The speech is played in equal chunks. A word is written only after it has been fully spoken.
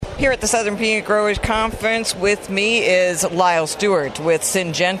Here at the Southern Peanut Growers Conference with me is Lyle Stewart with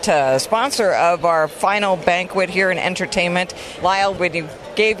Syngenta, sponsor of our final banquet here in entertainment. Lyle, when you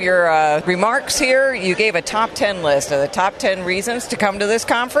gave your remarks here, you gave a top 10 list of the top 10 reasons to come to this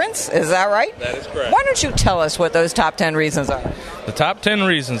conference. Is that right? That is correct. Why don't you tell us what those top 10 reasons are? The top 10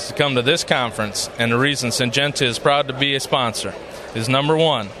 reasons to come to this conference, and the reason Syngenta is proud to be a sponsor, is number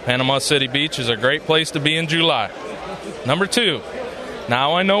 1, Panama City Beach is a great place to be in July. Number 2,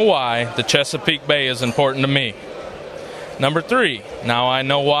 now I know why the Chesapeake Bay is important to me. Number 3, now I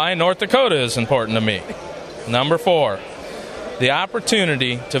know why North Dakota is important to me. Number 4, the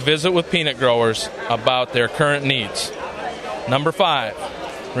opportunity to visit with peanut growers about their current needs. Number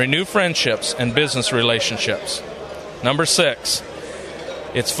 5, renew friendships and business relationships. Number 6,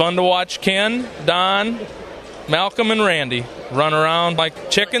 it's fun to watch Ken, Don, Malcolm, and Randy run around like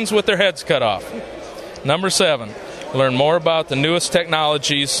chickens with their heads cut off. Number 7, learn more about the newest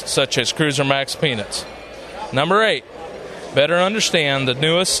technologies such as Cruiser Max peanuts. Number 8, better understand the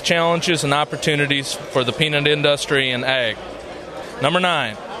newest challenges and opportunities for the peanut industry and ag. Number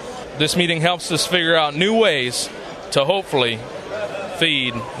 9, this meeting helps us figure out new ways to hopefully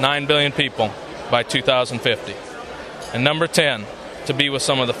feed 9 billion people by 2050. And number 10, to be with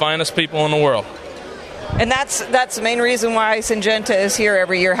some of the finest people in the world. And that's the main reason why Syngenta is here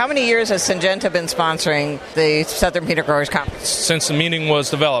every year. How many years has Syngenta been sponsoring the Southern Peanut Growers Conference? Since the meeting was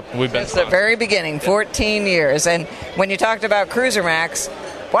developed, we've been Since the very beginning, 14 years. And when you talked about Cruiser Max,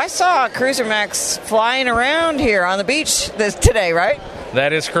 well, I saw Cruiser Max flying around here on the beach today, right?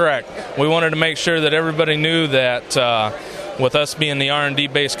 That is correct. We wanted to make sure that everybody knew that with us being the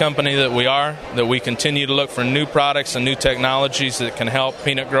R&D-based company that we are, that we continue to look for new products and new technologies that can help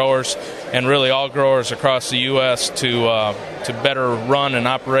peanut growers and really all growers across the U.S. to better run and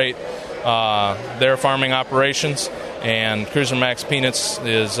operate their farming operations. And Cruiser Max Peanuts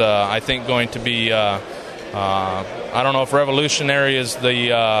is, I think, going to be, I don't know if revolutionary is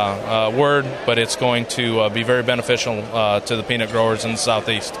the word, but it's going to be very beneficial to the peanut growers in the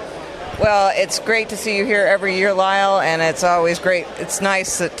Southeast. Well, it's great to see you here every year, Lyle, and it's always great. It's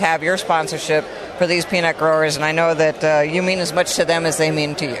nice to have your sponsorship for these peanut growers, and I know that you mean as much to them as they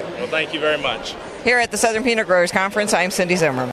mean to you. Well, thank you very much. Here at the Southern Peanut Growers Conference, I'm Cindy Zimmerman.